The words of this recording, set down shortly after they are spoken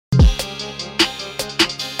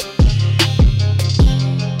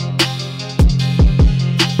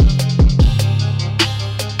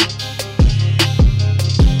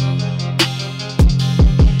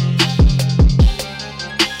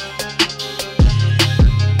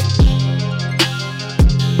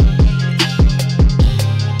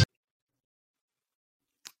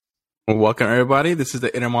Welcome, everybody. This is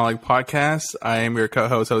the Inner Monologue Podcast. I am your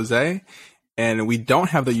co-host, Jose, and we don't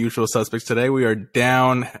have the usual suspects today. We are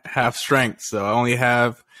down half strength, so I only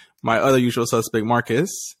have my other usual suspect,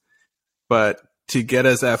 Marcus. But to get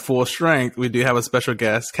us at full strength, we do have a special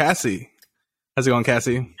guest, Cassie. How's it going,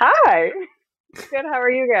 Cassie? Hi. Good. How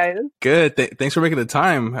are you guys? Good. Thanks for making the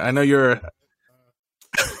time. I know you're...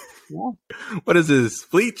 What is this?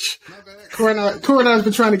 Bleach? Coronar's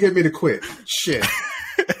been trying to get me to quit. Shit.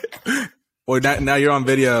 Well, now you're on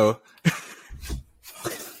video.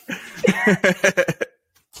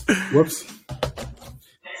 Whoops.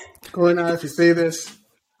 Coronar, if you see this.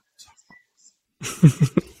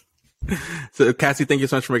 So, Cassie, thank you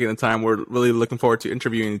so much for making the time. We're really looking forward to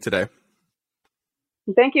interviewing you today.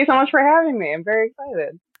 Thank you so much for having me. I'm very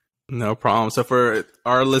excited. No problem. So for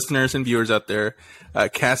our listeners and viewers out there,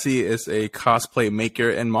 Cassie is a cosplay maker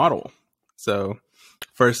and model. So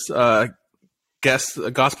first guest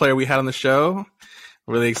cosplayer we had on the show.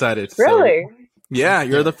 Really excited. Really? So, yeah,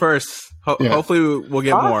 you're the first. Hopefully we'll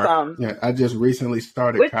get more. Yeah, I just recently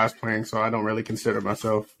started cosplaying, so I don't really consider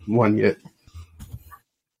myself one yet.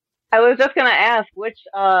 I was just gonna ask which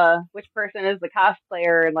person is the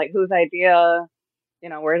cosplayer and like whose idea,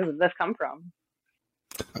 where does this come from?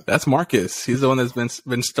 That's Marcus. He's the one that's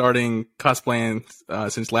been starting cosplaying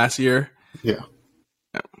since last year. Yeah.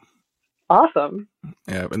 Awesome.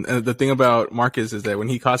 Yeah, and the thing about Marcus is that when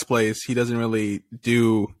he cosplays, he doesn't really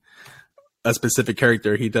do a specific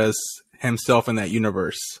character. He does himself in that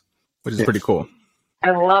universe, which is pretty cool.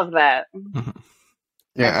 I love that. Mm-hmm.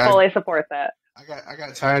 Yeah, I fully support that. I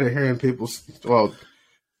got tired of hearing people. Well,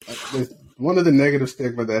 one of the negative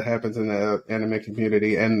stigma that happens in the anime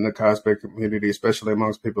community and the cosplay community, especially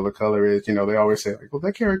amongst people of color, is they always say like, "Well,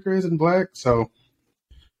 that character isn't black." So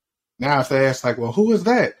now if they ask like, "Well, who is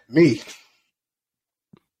that?" Me.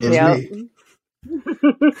 It's me.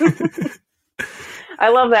 I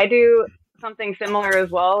love that. I do something similar as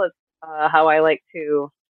well. It's how I like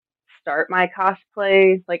to start my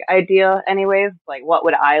cosplay idea anyways. Like, what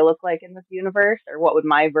would I look like in this universe, or what would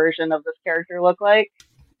my version of this character look like?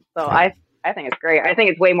 So I think it's great. I think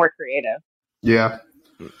it's way more creative. Yeah.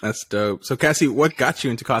 That's dope. So Cassie, what got you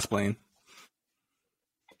into cosplaying?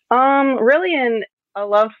 Really in a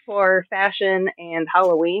love for fashion and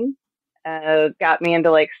Halloween. Got me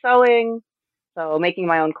into sewing, so making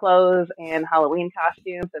my own clothes and Halloween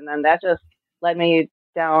costumes, and then that just led me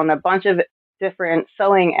down a bunch of different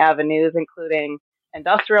sewing avenues, including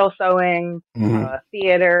industrial sewing,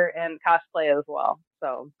 theater, and cosplay as well.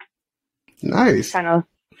 So nice. Kind of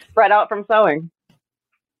spread out from sewing.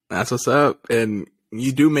 That's what's up. And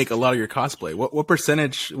you do make a lot of your cosplay. What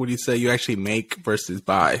percentage would you say you actually make versus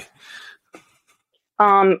buy?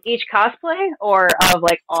 Each cosplay or of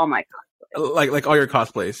all my cosplays? Like all your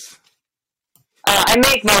cosplays. I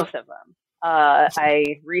make most of them.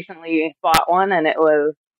 I recently bought one, and it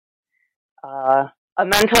was a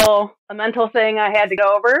mental thing I had to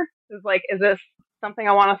go over. It was like, is this something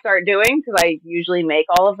I want to start doing? Because I usually make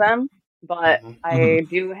all of them, but I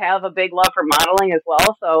do have a big love for modeling as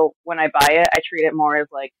well. So when I buy it, I treat it more as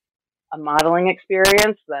like a modeling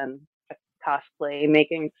experience than a cosplay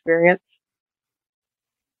making experience.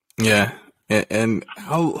 Yeah. And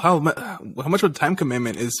how much of a time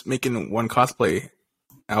commitment is making one cosplay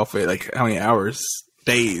outfit? Like how many hours,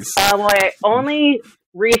 days? Well, I only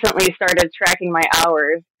recently started tracking my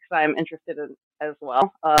hours because I'm interested in as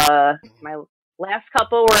well. My last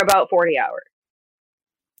couple were about 40 hours.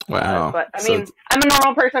 Wow. But I mean, I'm a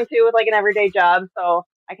normal person too with an everyday job, so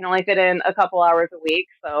I can only fit in a couple hours a week.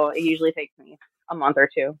 So it usually takes me a month or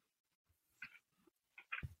two.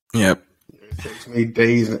 Yep. It takes me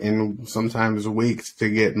days and sometimes weeks to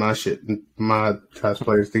get my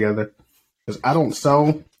cosplayers together because I don't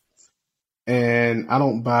sew and I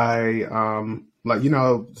don't buy some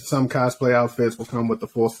cosplay outfits will come with the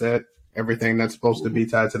full set, everything that's supposed to be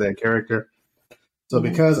tied to that character. So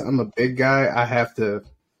because I'm a big guy, I have to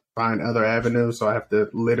find other avenues. So I have to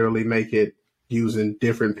literally make it using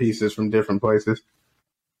different pieces from different places.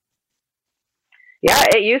 Yeah,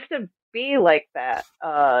 it used to be like that.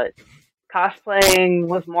 Cosplaying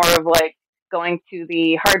was more of going to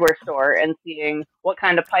the hardware store and seeing what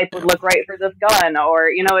kind of pipe would look right for this gun, or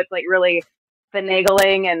it's really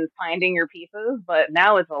finagling and finding your pieces. But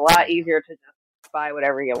now it's a lot easier to just buy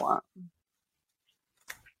whatever you want.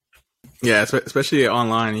 Yeah, especially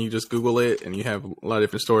online. You just Google it, and you have a lot of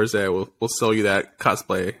different stores that will sell you that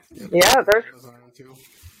cosplay. Yeah, there's.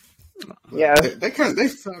 Yeah, they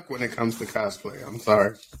suck when it comes to cosplay. I'm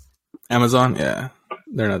sorry. Amazon, yeah,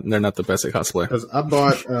 they're not the best at cosplay. Because I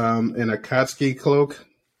bought an Akatsuki cloak,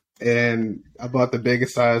 and I bought the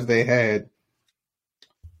biggest size they had,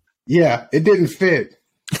 Yeah, it didn't fit.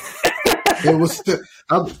 It was.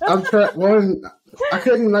 I'm trapped. One, I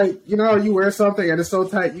couldn't you know, you wear something and it's so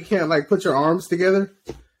tight you can't put your arms together.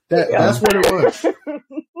 That's what it was.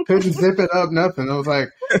 Couldn't zip it up, nothing. I was like,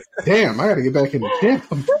 damn, I got to get back in the gym.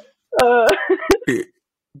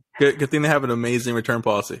 Good thing they have an amazing return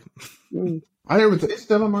policy. It's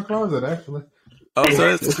still in my closet, actually. Oh, so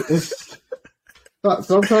it's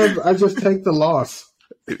sometimes I just take the loss.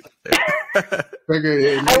 I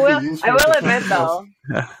will admit though,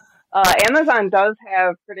 Amazon does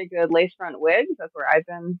have pretty good lace front wigs. That's where I've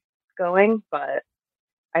been going, but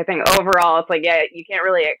I think overall it's you can't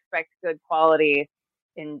really expect good quality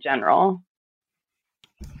in general.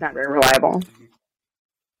 It's not very reliable.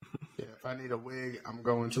 Yeah, if I need a wig, I'm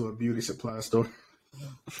going to a beauty supply store.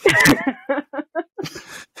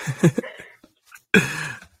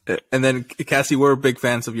 And then, Cassie, we're big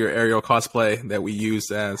fans of your Ariel cosplay that we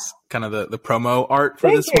used as kind of the promo art for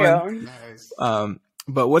this one. Nice.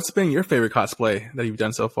 But what's been your favorite cosplay that you've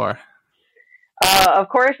done so far? Of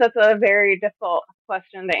course, that's a very difficult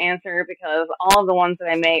question to answer because all of the ones that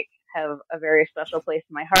I make have a very special place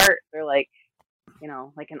in my heart. They're like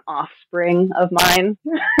an offspring of mine.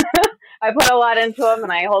 I put a lot into them,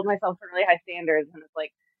 and I hold myself to really high standards. And it's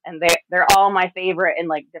and they're all my favorite in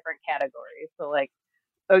different categories. So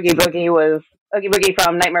Oogie Boogie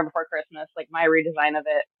from Nightmare Before Christmas. My redesign of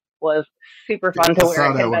it was super fun to wear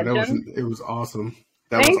at convention. It was awesome.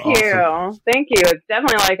 Thank you. It's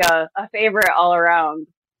definitely a favorite all around.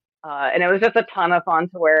 And it was just a ton of fun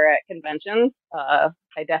to wear at conventions. I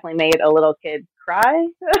definitely made a little kid cry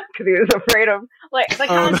because he was afraid of the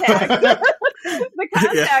contact. The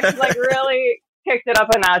contact really kicked it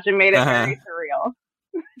up a notch and made it very surreal.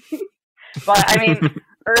 But I mean,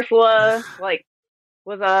 Ursula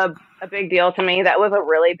was a big deal to me. That was a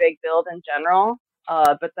really big build in general.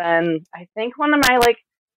 But then I think one of my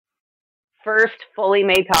first fully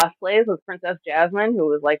made cosplays was Princess Jasmine, who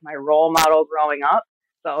was my role model growing up.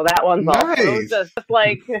 So that one's also just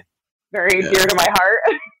very dear to my heart.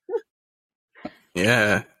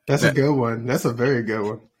 Yeah. That's a good one. That's a very good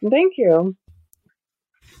one. Thank you.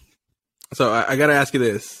 So I got to ask you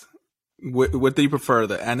this. What do you prefer,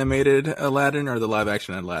 the animated Aladdin or the live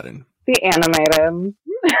action Aladdin? The animated.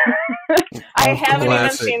 I haven't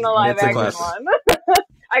even seen the live action one.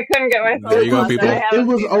 I couldn't get myself to watch it. It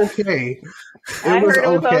was okay. It was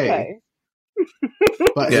okay.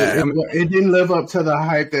 But it didn't live up to the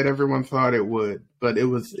hype that everyone thought it would. But it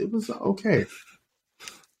was okay.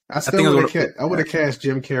 I would have cast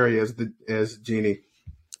Jim Carrey as Genie.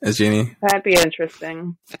 As Genie? That'd be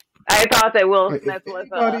interesting. I thought that Will Smith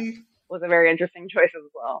was a very interesting choice as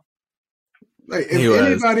well. If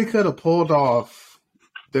anybody could have pulled off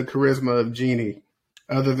the charisma of Genie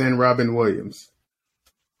other than Robin Williams,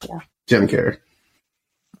 Jim Carrey.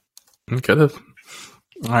 Could have.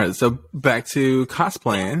 All right, so back to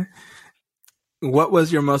cosplaying. What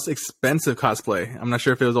was your most expensive cosplay? I'm not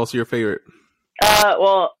sure if it was also your favorite.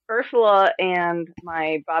 Well, Ursula and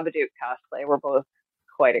my Babadook cosplay were both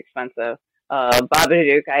quite expensive.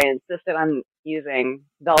 Babadook, I insisted on using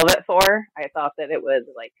velvet for. I thought that it would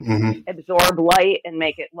absorb light and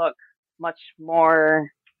make it look much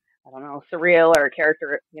more, surreal or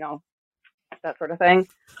character, that sort of thing.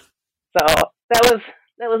 So that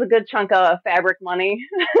was a good chunk of fabric money.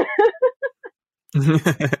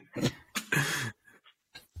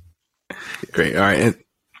 Great. All right.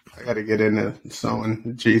 I got to get into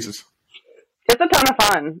sewing. Jesus. It's a ton of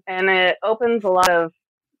fun, and it opens a lot of,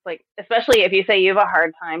 especially if you say you have a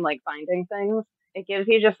hard time, finding things, it gives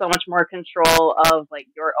you just so much more control of,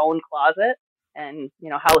 your own closet and,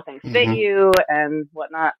 how things fit you and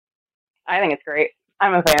whatnot. I think it's great.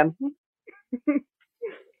 I'm a fan.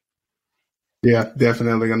 Yeah,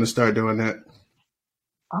 definitely going to start doing that.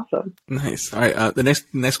 Awesome. Nice. All right. The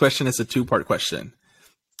next question is a 2-part question.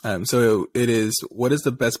 So it is, what is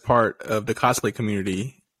the best part of the cosplay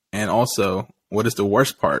community? And also, what is the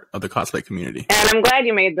worst part of the cosplay community? And I'm glad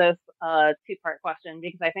you made this 2-part question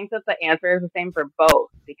because I think that the answer is the same for both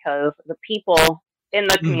because the people in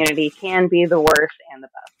the community can be the worst and the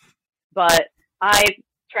best. But I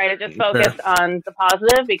try to just focus on the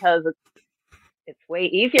positive because it's way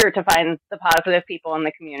easier to find the positive people in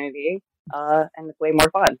the community and it's way more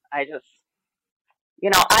fun. I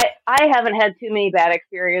haven't had too many bad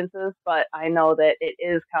experiences, but I know that it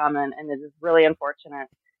is common and it is really unfortunate.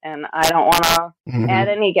 And I don't want to add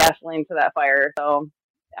any gasoline to that fire, so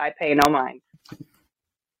I pay no mind.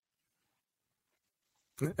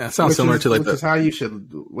 That sounds similar to which is how you should,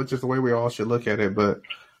 which is the way we all should look at it. But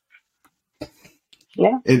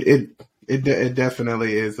yeah, it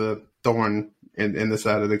definitely is a thorn in the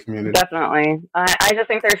side of the community. Definitely. I just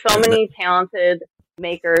think there's so many talented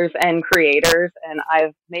makers and creators, and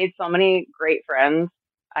I've made so many great friends.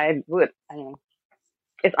 I mean,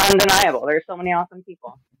 it's undeniable. There's so many awesome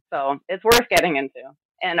people. So it's worth getting into,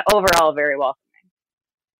 and overall very welcoming.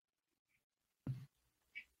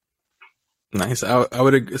 Nice. I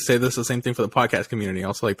would say this is the same thing for the podcast community.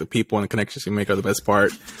 Also, like the people and the connections you make are the best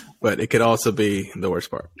part, but it could also be the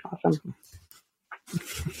worst part. Awesome.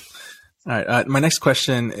 All right. My next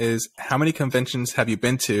question is, how many conventions have you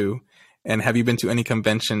been to, and have you been to any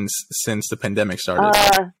conventions since the pandemic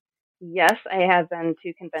started? Yes, I have been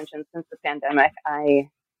to conventions since the pandemic. I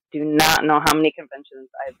do not know how many conventions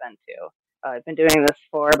I've been to. I've been doing this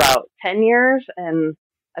for about 10 years, and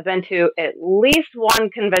I've been to at least one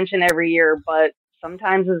convention every year, but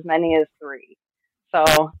sometimes as many as 3.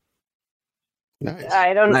 So Nice.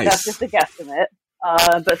 I don't. Nice. That's just a guesstimate.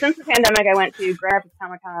 But since the pandemic, I went to Grand Rapids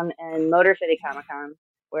Comic Con and Motor City Comic Con,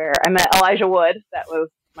 where I met Elijah Wood. That was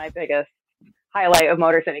my biggest highlight of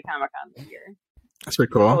Motor City Comic Con this year. That's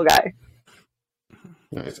pretty cool. Cool guy.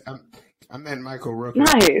 Nice. I met Michael Rooker.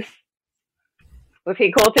 Nice. Was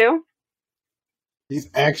he cool too? He's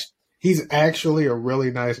actually a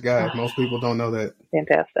really nice guy. Most people don't know that.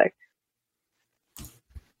 Fantastic.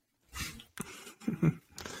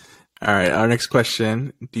 All right. Our next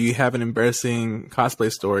question. Do you have an embarrassing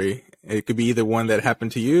cosplay story? It could be either one that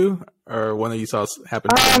happened to you or one that you saw happen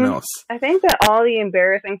to someone else. I think that all the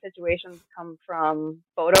embarrassing situations come from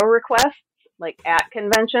photo requests, like at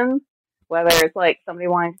conventions, whether it's like somebody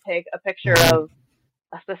wanting to take a picture of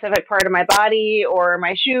a specific part of my body or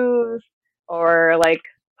my shoes, or like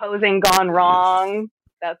posing gone wrong,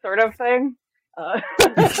 that sort of thing. I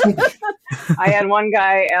had one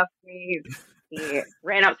guy ask me, he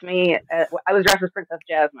ran up to me, I was dressed as Princess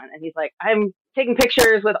Jasmine, and he's like, I'm taking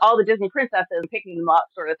pictures with all the Disney princesses and picking them up,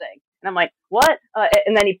 sort of thing. And I'm like, what?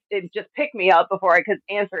 And then it just picked me up before I could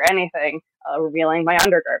answer anything, revealing my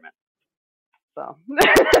undergarment. So,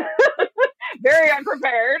 very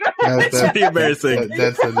unprepared. That's pretty embarrassing.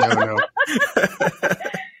 That's a no-no.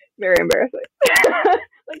 Very embarrassing.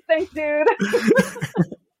 Like, thanks, dude.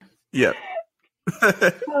 Yep.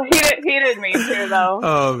 He didn't mean to, though.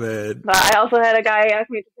 Oh, man. But I also had a guy ask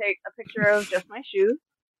me to take a picture of just my shoes.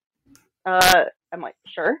 I'm like,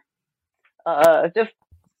 sure. Just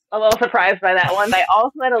a little surprised by that one. I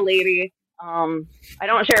also had a lady. I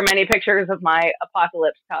don't share many pictures of my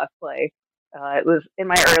Apocalypse cosplay. It was in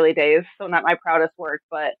my early days, so not my proudest work,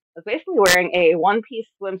 but I was basically wearing a one-piece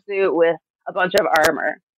swimsuit with a bunch of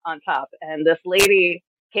armor on top. And this lady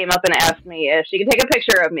came up and asked me if she could take a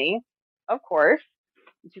picture of me. Of course.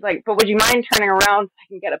 And she's like, but would you mind turning around so I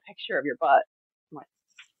can get a picture of your butt? I'm like,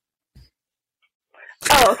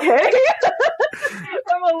 oh, okay.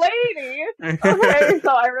 From a lady. Okay, so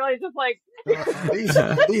I really just like...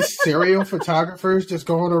 Are these serial photographers just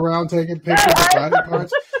going around taking pictures of body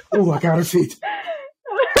parts? Oh, I got a seat.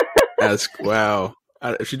 That's, wow.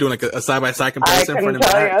 Is she doing like a side-by-side comparison I front and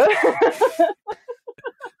back?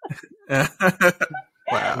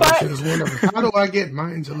 Wow. But, how do I get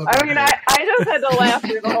mine to look I mean, I just had to laugh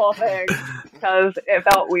through the whole thing because it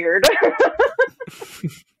felt weird.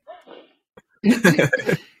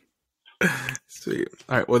 Sweet.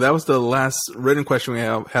 All right. Well, that was the last written question we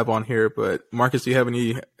have on here. But Marcus, do you have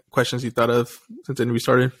any questions you thought of since the interview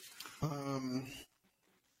started?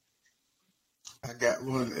 I got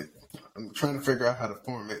one. I'm trying to figure out how to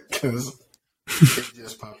form it because it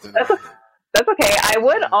just popped in. That's okay. I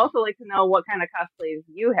would also like to know what kind of cosplays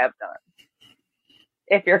you have done,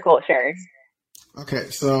 if you're cool sharing. Okay,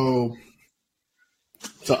 so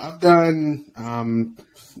I've done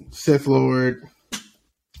Sith Lord,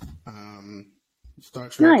 Star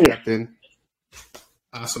Trek Captain,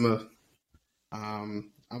 Asuma.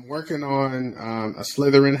 I'm working on a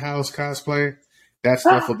Slytherin House cosplay. That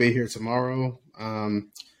stuff will be here tomorrow.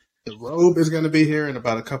 The robe is going to be here in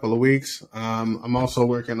about a couple of weeks. I'm also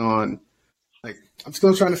working on, I'm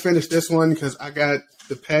still trying to finish this one because I got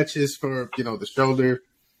the patches for, the shoulder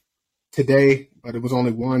today, but it was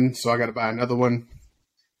only one, so I got to buy another one.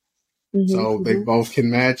 So they both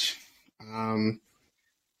can match. I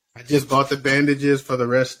just bought the bandages for the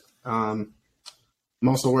rest. I'm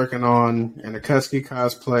also working on an Akatsuki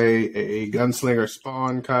cosplay, a Gunslinger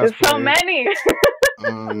Spawn cosplay. There's so many.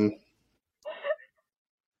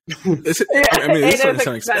 This is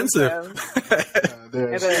so expensive.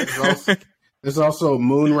 There's also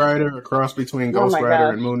Moon Rider, a cross between Ghost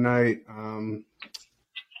Rider and Moon Knight.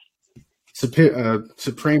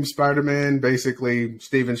 Supreme Spider-Man, basically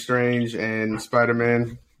Stephen Strange and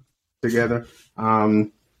Spider-Man together.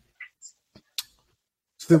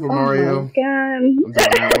 Super Mario. God. I'm doing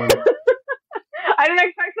that one. I didn't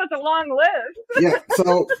expect such a long list. Yeah,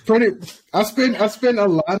 so I spend a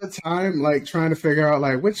lot of time like trying to figure out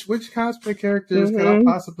like which cosplay characters can I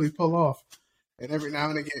possibly pull off, and every now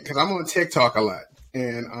and again because I'm on TikTok a lot,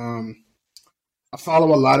 and I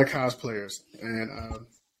follow a lot of cosplayers, and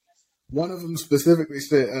one of them specifically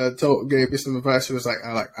said gave me some advice. She was like,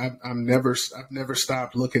 I've never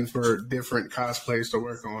stopped looking for different cosplays to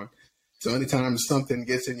work on. So anytime something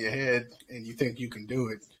gets in your head and you think you can do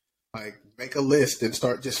it, like make a list and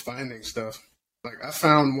start just finding stuff. Like I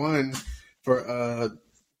found one for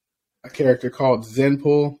a character called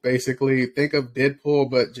Zenpool. Basically, think of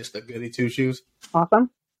Deadpool, but just a goody two shoes.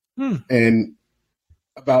 Awesome. And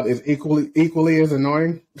about as equally as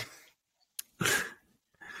annoying.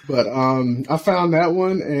 But I found that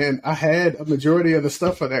one, and I had a majority of the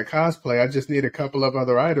stuff for that cosplay. I just need a couple of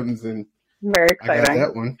other items, and very exciting. I got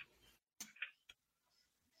that one.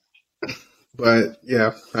 But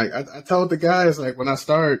yeah, like I told the guys, like when I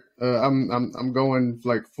start, I'm going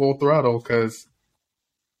like full throttle because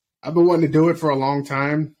I've been wanting to do it for a long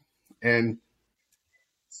time, and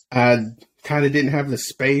I kind of didn't have the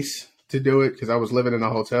space to do it because I was living in a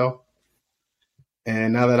hotel.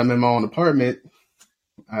 And now that I'm in my own apartment,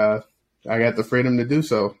 I got the freedom to do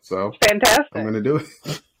so. So fantastic! I'm going to do it.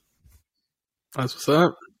 That's what's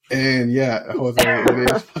up. And yeah, Jose,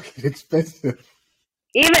 it is fucking expensive.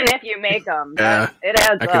 Even if you make them, yeah, it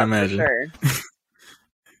adds I up can imagine. For sure.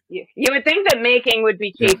 You would think that making would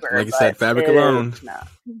be cheaper. Yeah, like you said, fabric alone.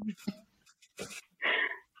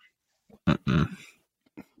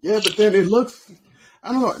 Yeah, but then it looks,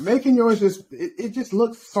 I don't know, making yours just, it just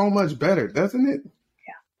looks so much better, doesn't it?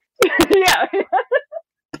 Yeah. Yeah.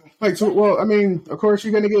 Like, so, well, I mean, of course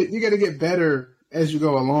you're gonna get better as you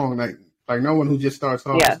go along. Like no one who just starts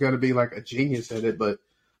off is gonna be like a genius at it, but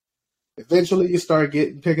eventually you start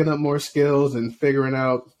picking up more skills and figuring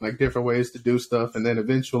out like different ways to do stuff, and then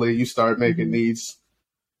eventually you start making these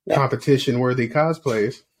competition worthy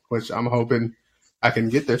cosplays, which I'm hoping I can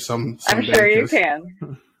get there someday. I'm sure you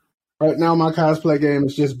can. Right now my cosplay game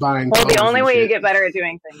is just buying Well, the only way shit. you get better at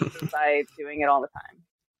doing things is by doing it all the time.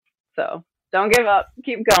 So don't give up.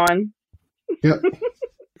 Keep going. Yep.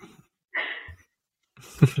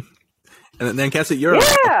 And then Cassie, you're a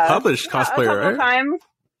published cosplayer, a couple right? times.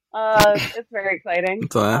 It's very exciting.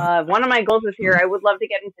 One of my goals this year, I would love to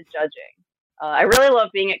get into judging. I really love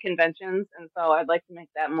being at conventions, and so I'd like to make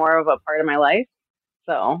that more of a part of my life.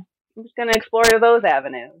 So I'm just going to explore those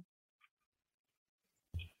avenues.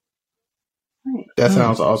 That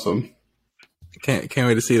sounds awesome. Can't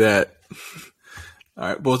wait to see that. All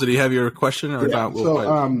right, Bozo, do you have your question or not?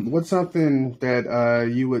 So, what's something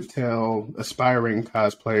that you would tell aspiring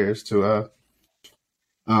cosplayers to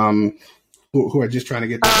who are just trying to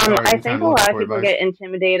get started? I think a lot of people get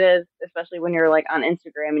intimidated, especially when you're like on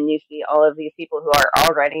Instagram and you see all of these people who are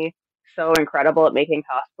already so incredible at making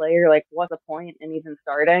cosplay. You're like, what's the point in even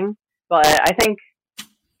starting? But I think,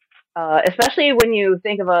 especially when you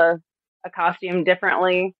think of a costume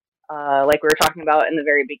differently, like we were talking about in the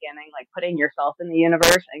very beginning, like putting yourself in the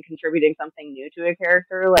universe and contributing something new to a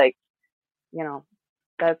character, like, you know,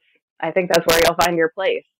 I think that's where you'll find your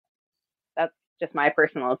place. That's just my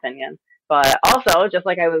personal opinion. But also, just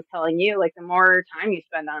like I was telling you, like the more time you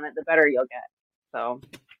spend on it, the better you'll get. So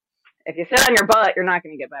if you sit on your butt, you're not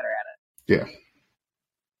going to get better at it. Yeah.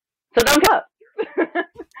 So don't cut.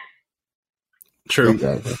 True.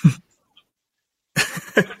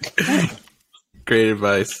 Great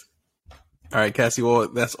advice. All right, Cassie. Well,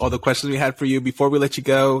 that's all the questions we had for you. Before we let you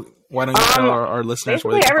go, why don't you tell our listeners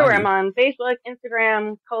where they can everywhere. I'm on Facebook,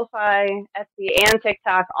 Instagram, Ko-Fi, Etsy, and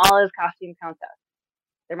TikTok. All is Costume Countess.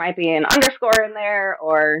 There might be an underscore in there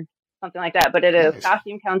or something like that, but it is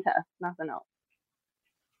Costume Countess, nothing else.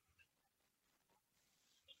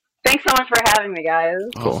 Thanks so much for having me, guys.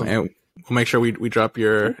 Cool. Awesome. And we'll make sure we drop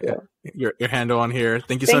your handle on here.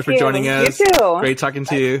 Thank you so much for joining us. You too. Great talking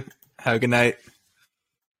to you. Have a good night.